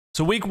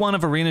So week 1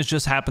 of Arenas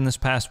just happened this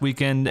past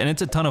weekend, and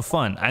it's a ton of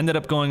fun. I ended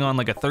up going on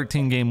like a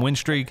 13-game win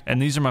streak,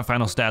 and these are my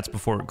final stats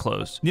before it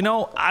closed. You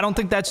know, I don't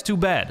think that's too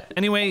bad.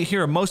 Anyway,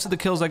 here are most of the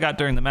kills I got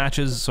during the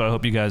matches, so I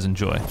hope you guys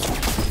enjoy.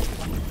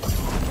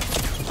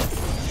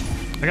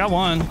 I got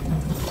one.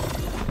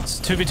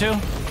 It's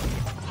 2v2.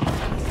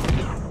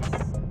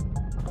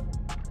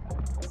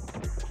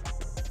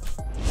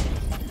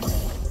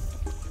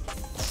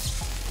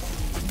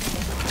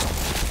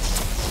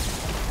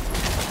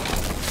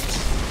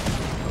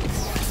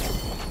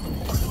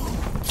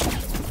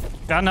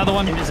 Got another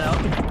one. Is out.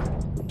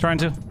 Trying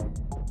to.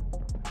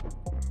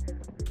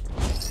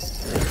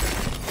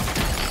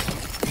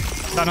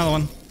 Got another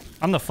one.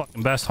 I'm the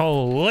fucking best.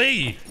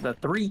 Holy. The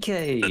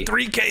 3K. The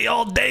 3K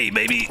all day,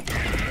 baby.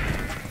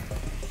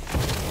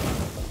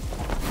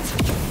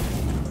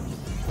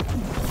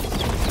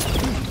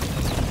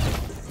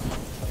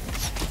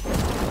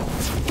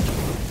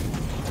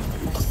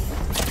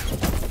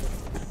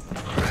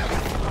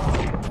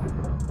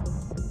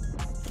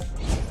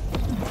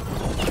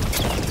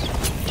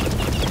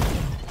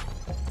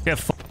 Get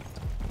f***ed.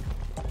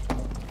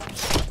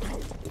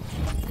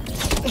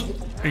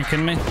 Are you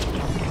kidding me?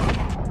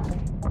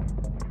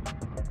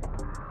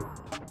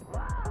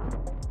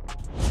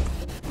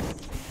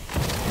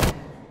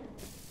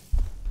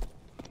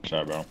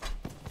 Sorry, bro.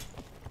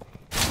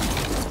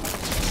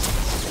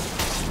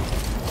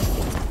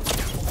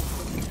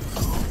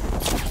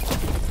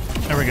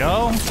 There we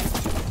go.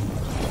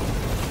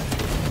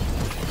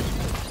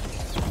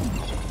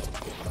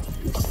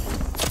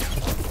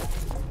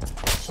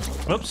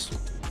 Whoops.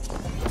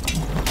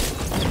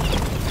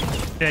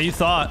 Yeah, you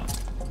thought.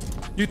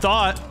 You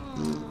thought.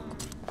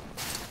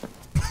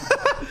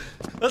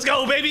 Let's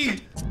go, baby.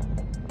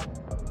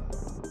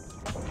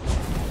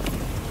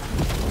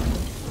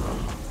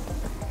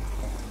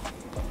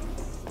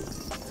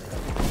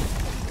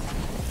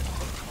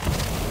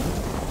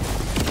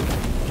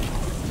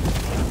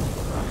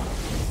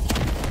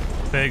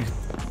 Big.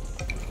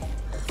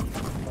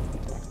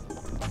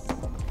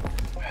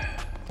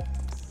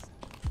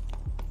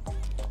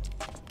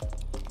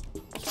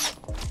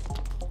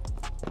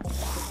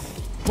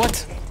 What?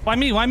 Why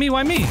me? Why me?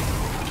 Why me?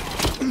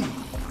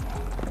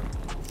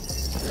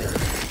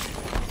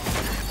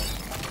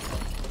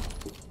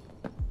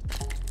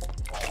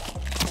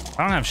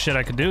 I don't have shit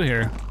I could do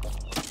here.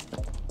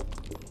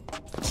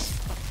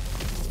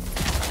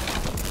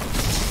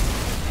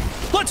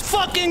 Let's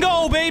fucking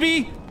go,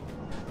 baby!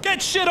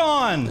 Get shit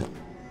on!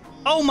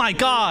 Oh my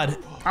god!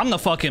 I'm the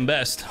fucking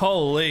best.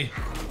 Holy.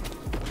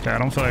 Okay, I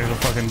don't feel like I can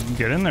fucking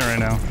get in there right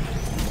now.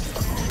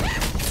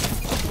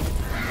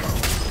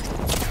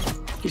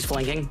 He's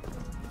flanking.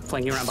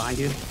 Flanking around behind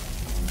you.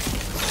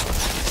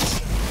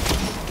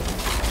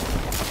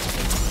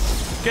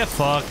 Get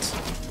fucked.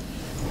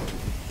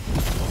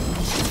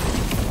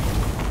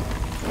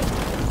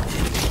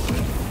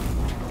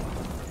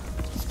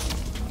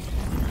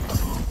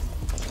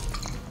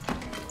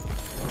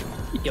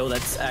 Yo,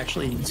 that's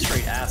actually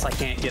straight ass. I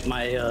can't get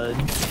my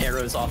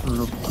arrows off of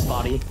the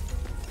body.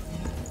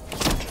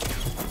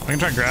 I can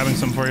try grabbing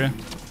some for you.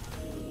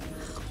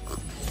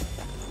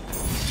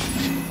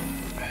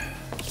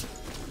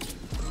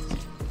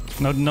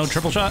 No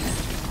triple shot?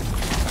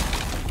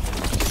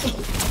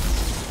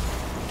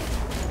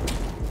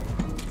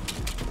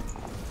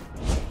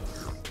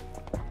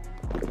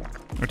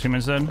 Our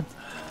teammate's dead.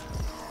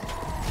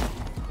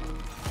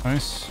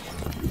 Nice.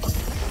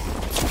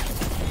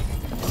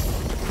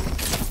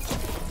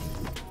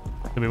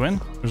 Did we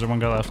win? Or is there one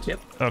guy left? Yep.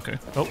 Okay.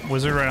 Oh,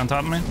 wizard right on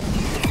top of me.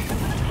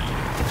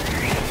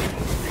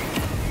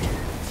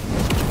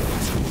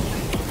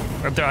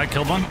 Right there, I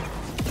killed one.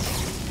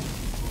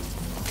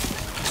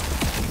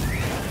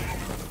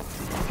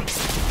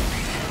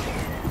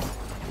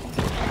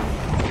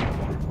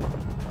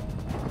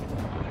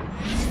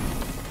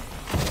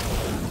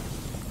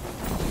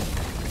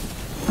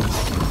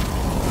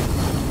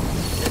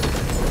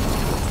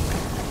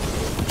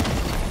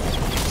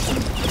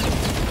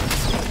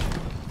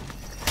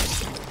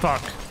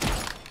 Fuck.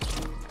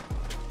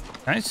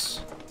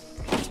 Nice.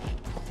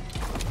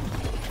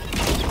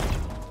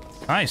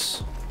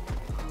 Nice.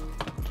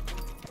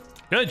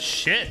 Good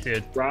shit,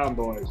 dude. Round,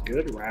 boys.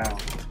 Good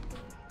round.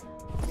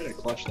 I'm gonna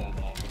clutch that.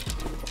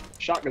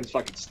 Shotgun's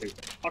fucking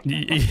stupid. Fuck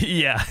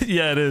Yeah,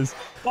 it is.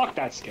 fuck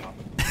that skill.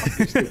 Fuck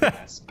your stupid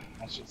ass.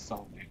 That's just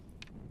so bad.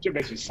 It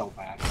makes me so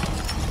bad.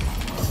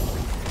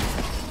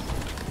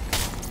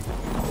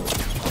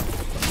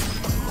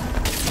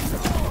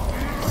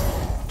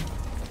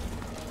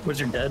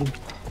 Wizard dead.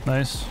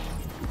 Nice.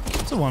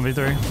 It's a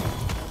 1v3.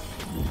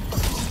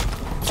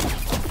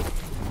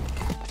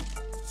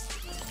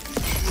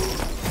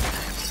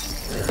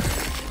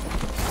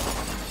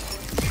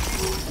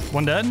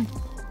 One dead?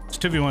 It's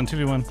 2v1,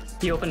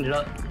 2v1. He opened it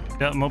up.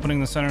 Yeah, I'm opening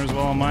the center as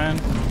well on my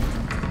end.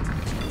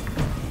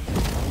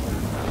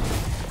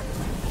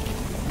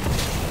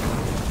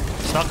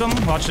 Stuck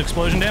him. Watch the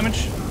explosion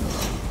damage.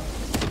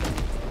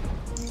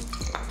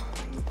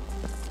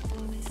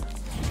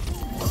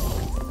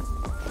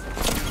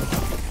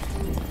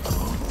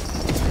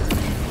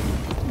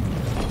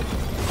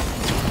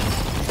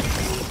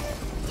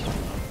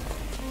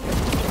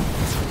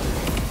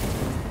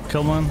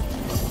 Killed one.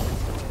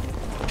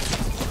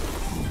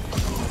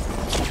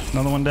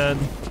 Another one dead.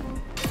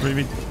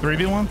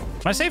 3v1? Am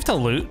I safe to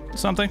loot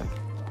something?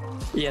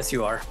 Yes,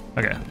 you are.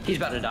 Okay. He's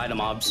about to die to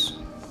mobs.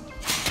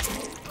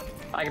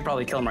 I could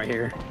probably kill him right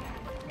here.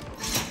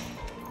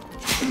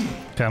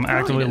 Okay, I'm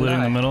actively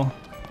looting the middle.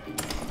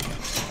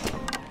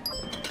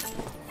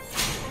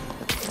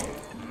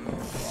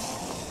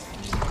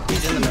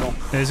 He's in the middle.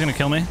 Yeah, he's gonna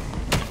kill me.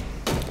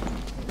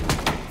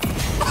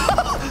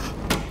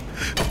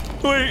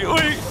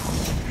 Wait.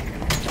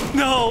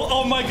 No,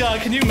 oh my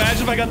god, can you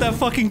imagine if I got that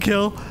fucking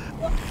kill?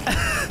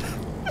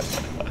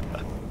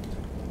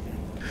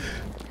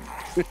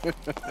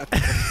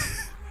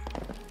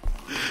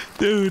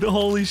 Dude,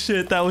 holy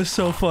shit, that was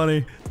so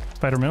funny.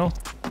 Spider middle.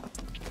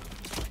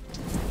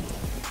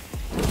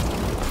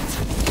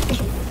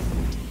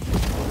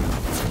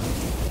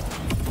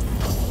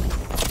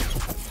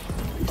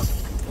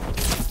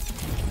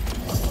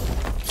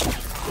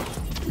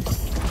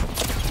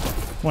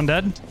 One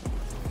dead.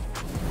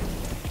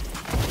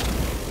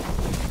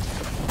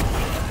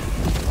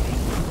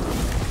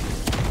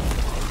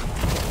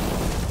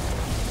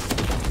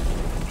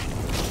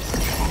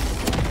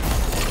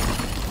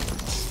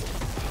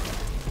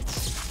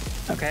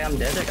 Okay, I'm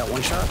dead. I got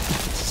one shot.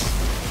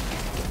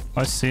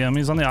 I see him.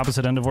 He's on the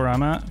opposite end of where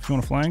I'm at. If you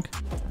want to flank.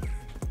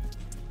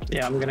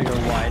 Yeah, I'm gonna go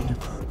wide.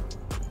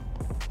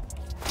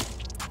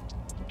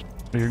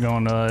 You're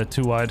going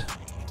too wide.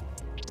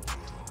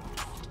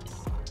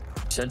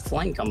 Said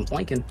flank. I'm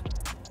flanking.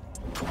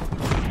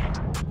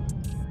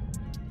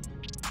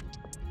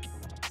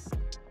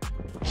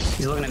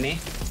 He's looking at me.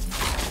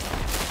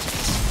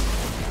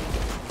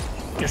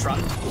 Just run.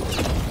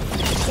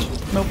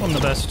 Nope, I'm the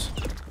best.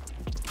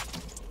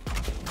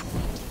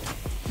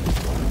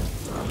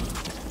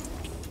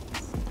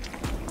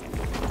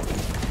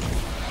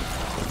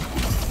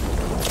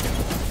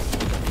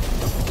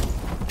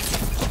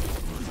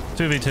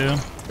 Two v two.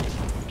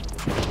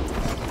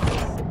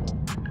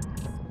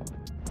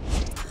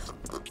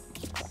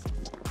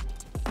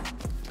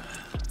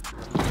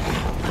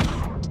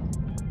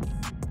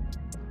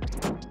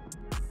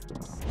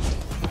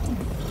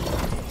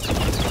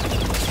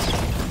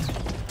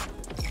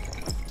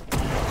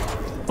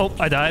 Oh,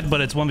 I died, but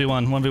it's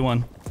 1v1,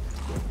 1v1.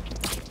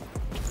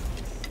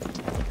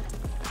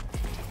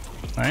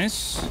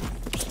 Nice.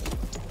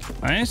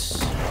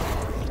 Nice.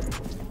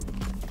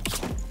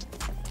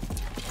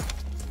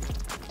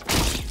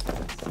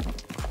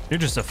 You're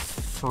just a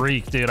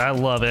freak, dude. I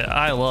love it.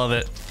 I love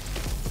it.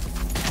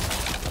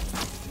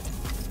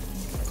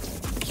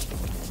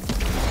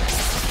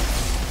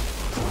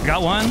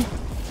 Got one.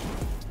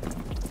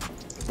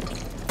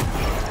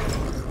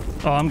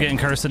 Oh, I'm getting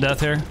cursed to death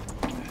here.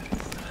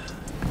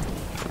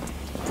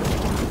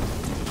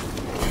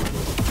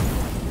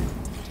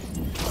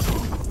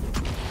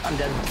 I'm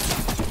dead.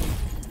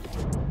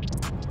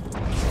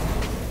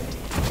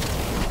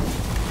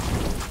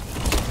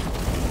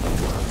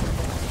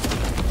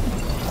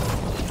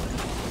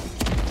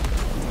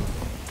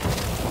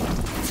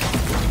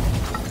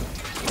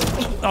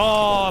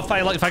 Oh,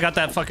 if I got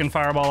that fucking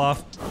fireball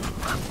off.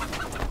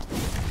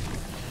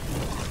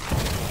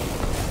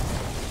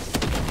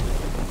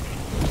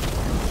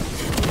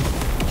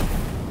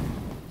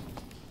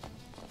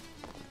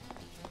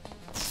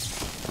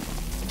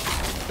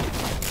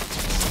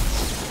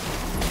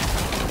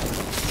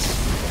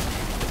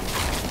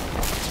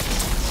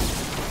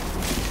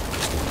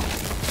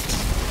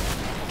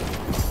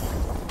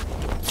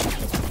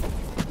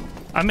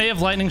 I may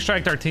have lightning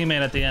striked our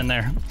teammate at the end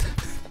there.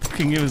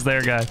 Fucking he was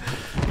their guy.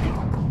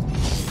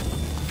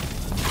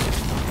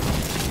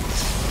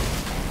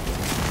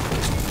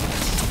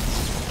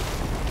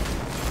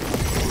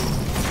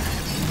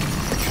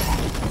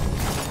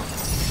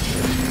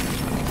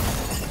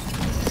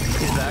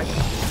 He's back.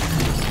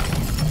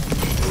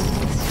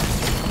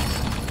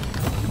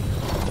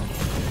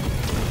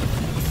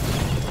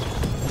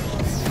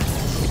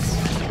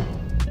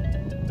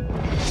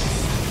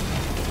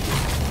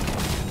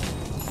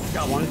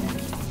 Got one.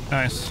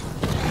 Nice.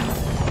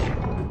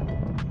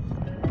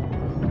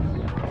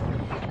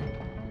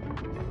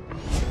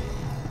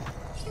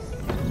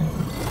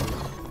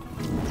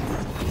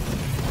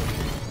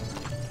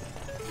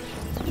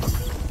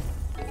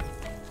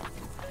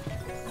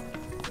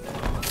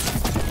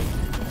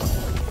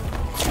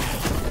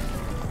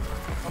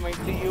 Coming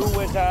to you,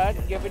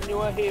 wizard, giving you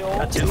a heal.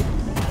 Got two.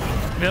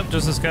 Yep,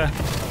 just this guy.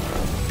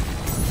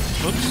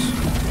 Whoops.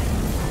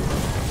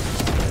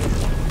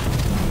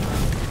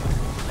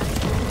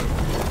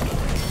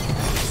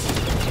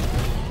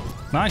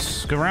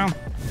 Nice, good round.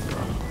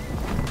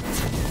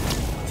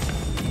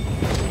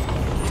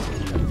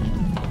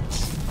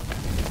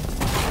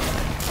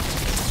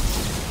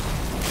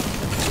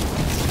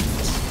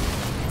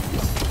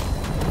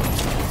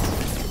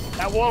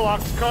 That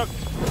warlock's cooked.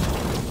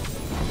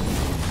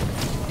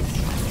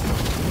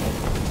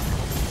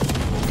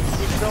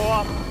 He's still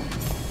up.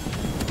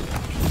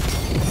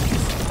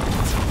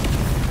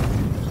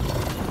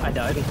 I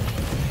died.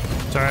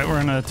 It's alright,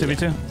 we're in a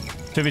 2v2.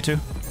 2v2.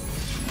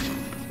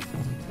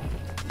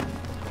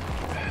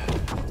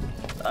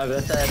 I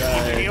bet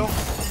that Heal.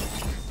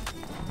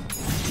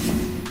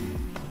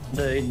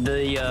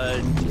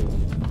 the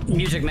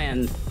music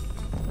man,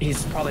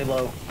 he's probably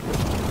low.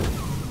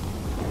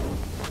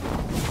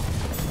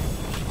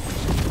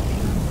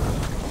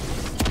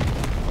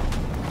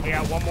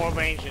 Yeah, one more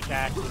range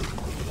attack.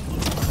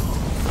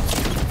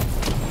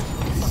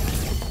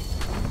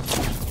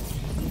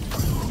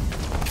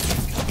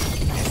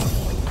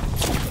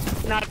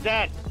 Not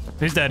dead.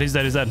 He's dead, he's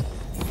dead, he's dead.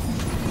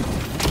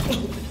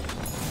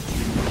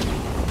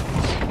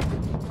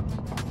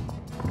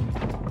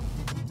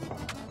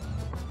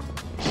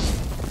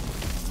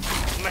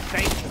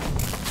 Mistake.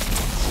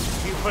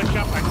 You push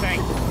up, I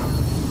think.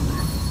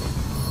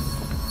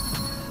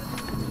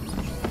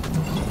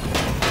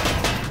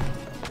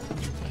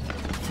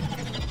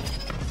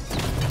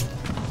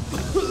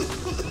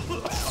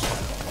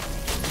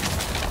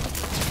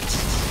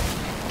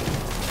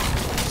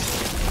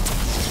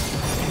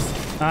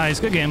 Nice,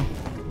 good game.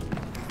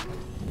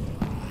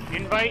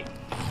 Invite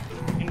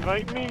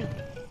me.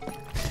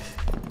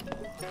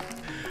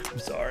 I'm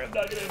sorry, I'm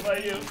not gonna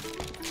invite you.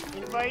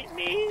 Invite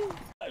me.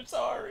 I'm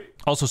sorry.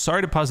 Also,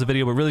 sorry to pause the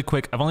video, but really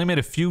quick, I've only made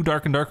a few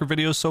Dark and Darker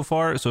videos so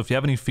far, so if you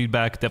have any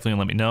feedback, definitely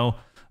let me know.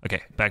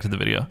 Okay, back to the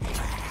video.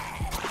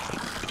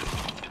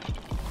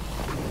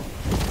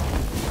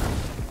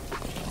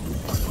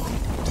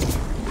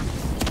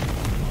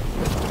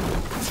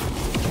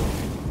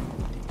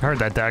 I heard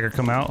that dagger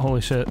come out.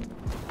 Holy shit.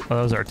 Oh,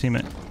 that was our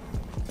teammate.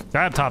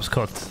 Guy up top's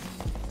cooked.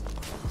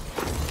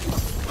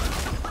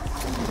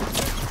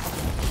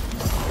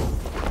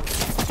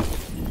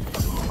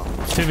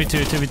 Two v two,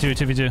 2v2,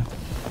 2v2.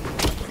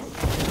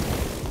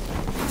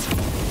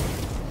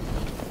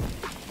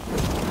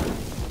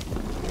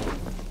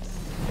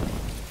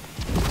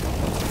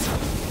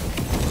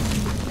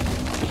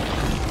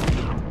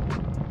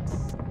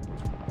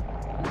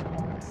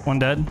 One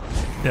dead.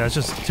 Yeah, it's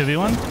just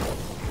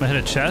 2v1. I hit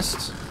a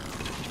chest.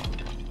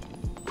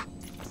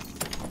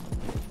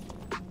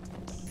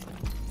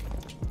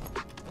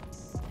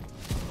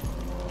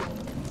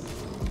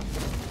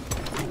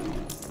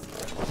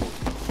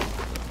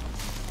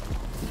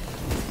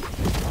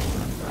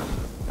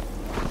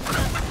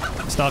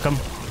 Stuck him.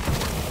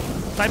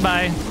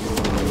 Bye-bye.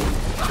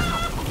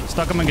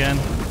 Stuck him again.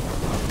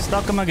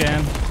 Stuck him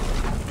again.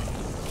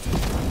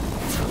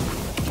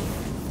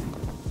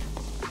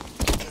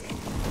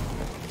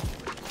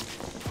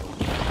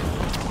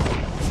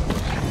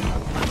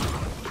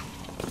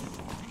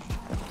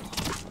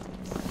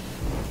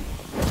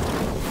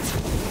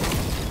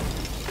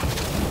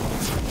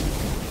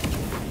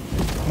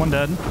 One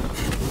dead.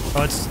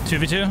 Oh, it's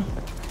 2v2?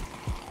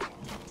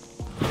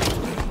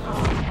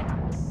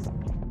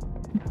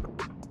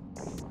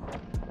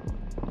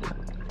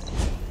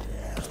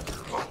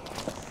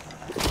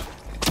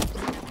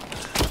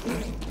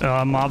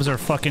 Mobs are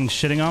fucking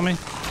shitting on me.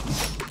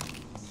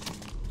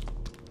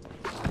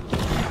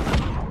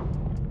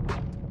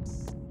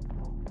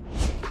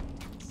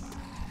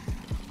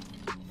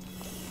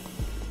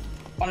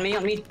 On me,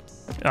 on me.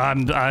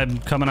 I'm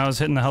coming. I was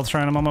hitting the health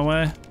shrine. I'm on my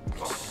way.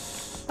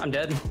 I'm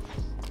dead.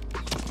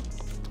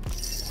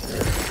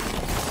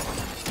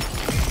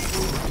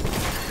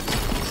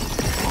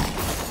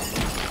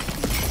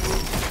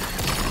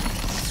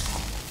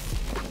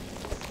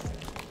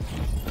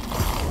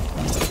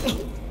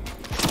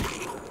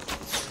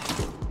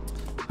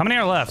 How many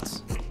are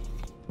left?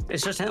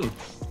 It's just him.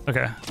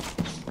 Okay.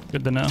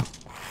 Good to know.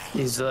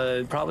 He's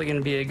probably gonna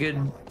be a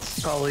good,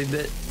 probably a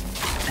bit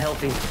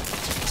healthy.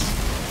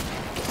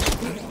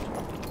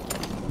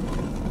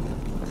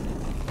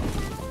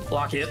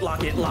 Lock it,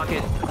 lock it, lock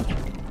it.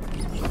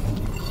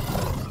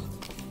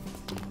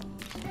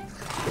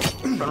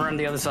 Run around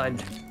the other side.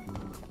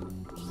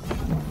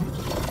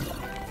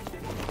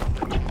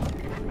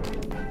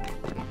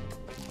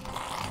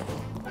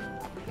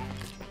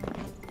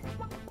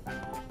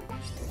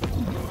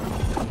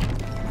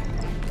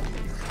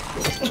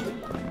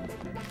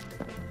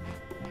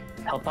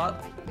 Health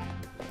pot.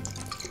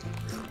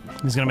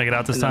 He's gonna make it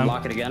out this And then time.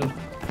 lock it again.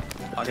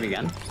 Lock it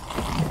again.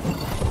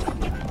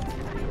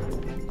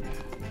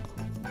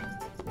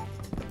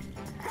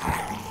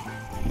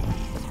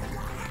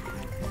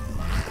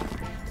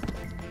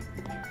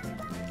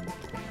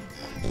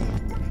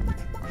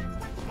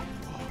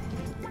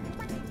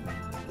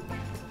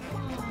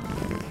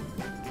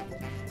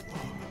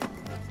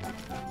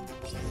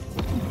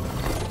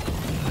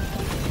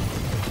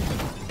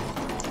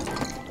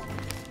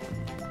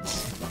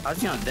 How's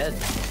he not dead?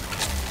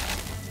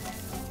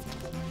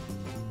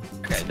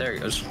 Okay, there he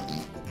goes.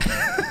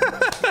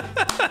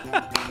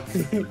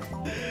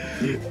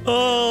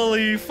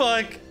 Holy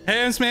fuck.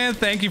 Hams, man,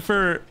 thank you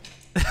for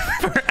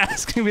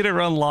asking me to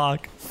run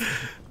lock.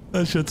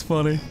 That shit's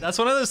funny. That's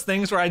one of those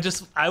things where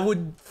I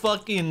would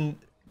fucking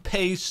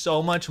pay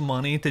so much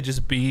money to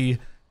just be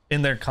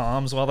in their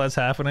comms while that's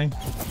happening.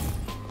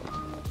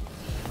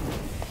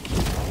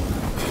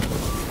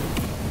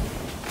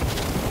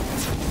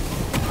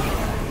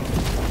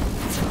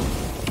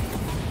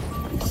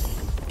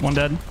 One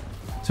dead.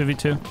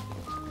 2v2.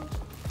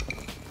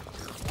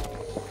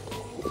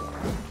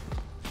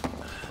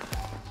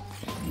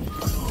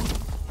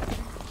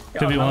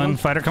 2v1.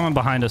 Fighter coming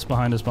behind us,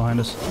 behind us, behind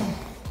us.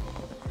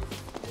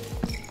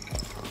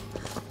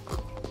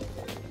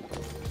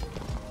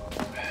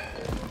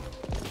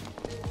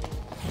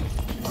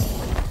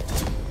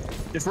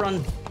 Just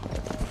run.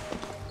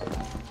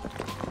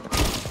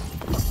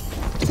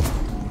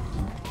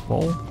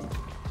 Roll.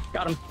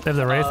 Got him. They have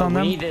the Wraith on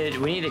them? We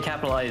need to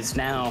capitalize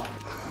now.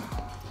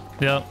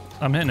 Yep.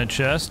 I'm hitting a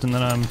chest and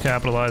then I'm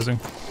capitalizing.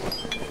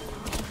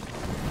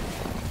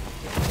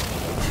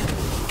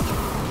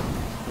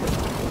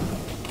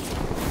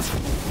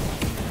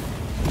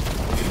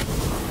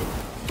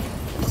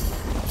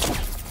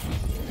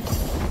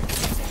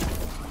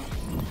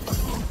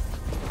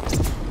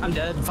 I'm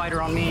dead.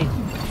 Fighter on me.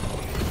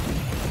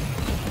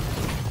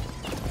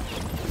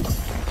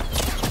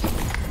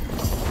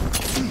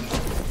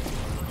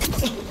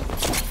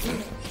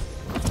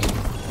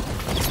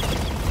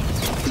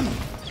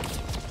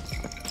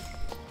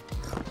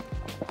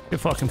 Get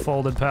fucking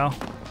folded, pal.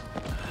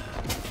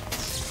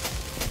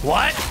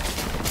 What?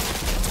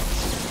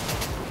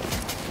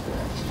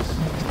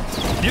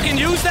 You can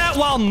use that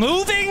while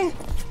moving?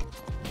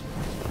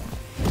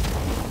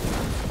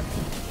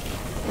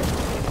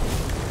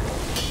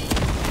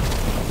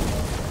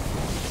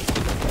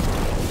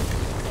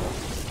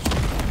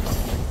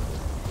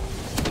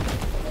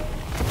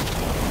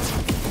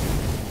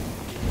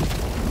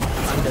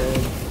 I'm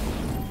dead.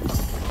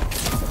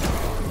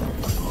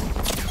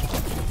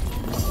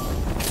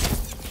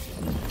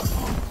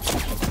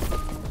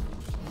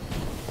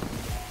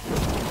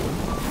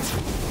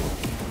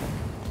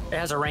 It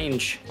has a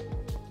range.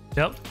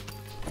 Yep.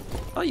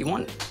 Oh, you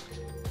won.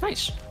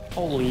 Nice.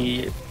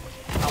 Holy.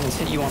 I almost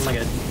hit you on like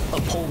a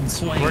pulled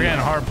swing. We're getting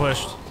hard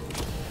pushed.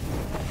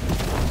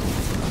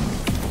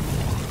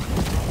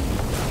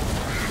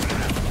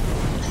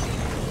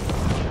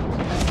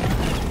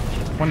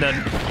 One dead.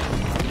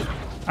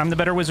 I'm the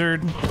better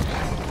wizard.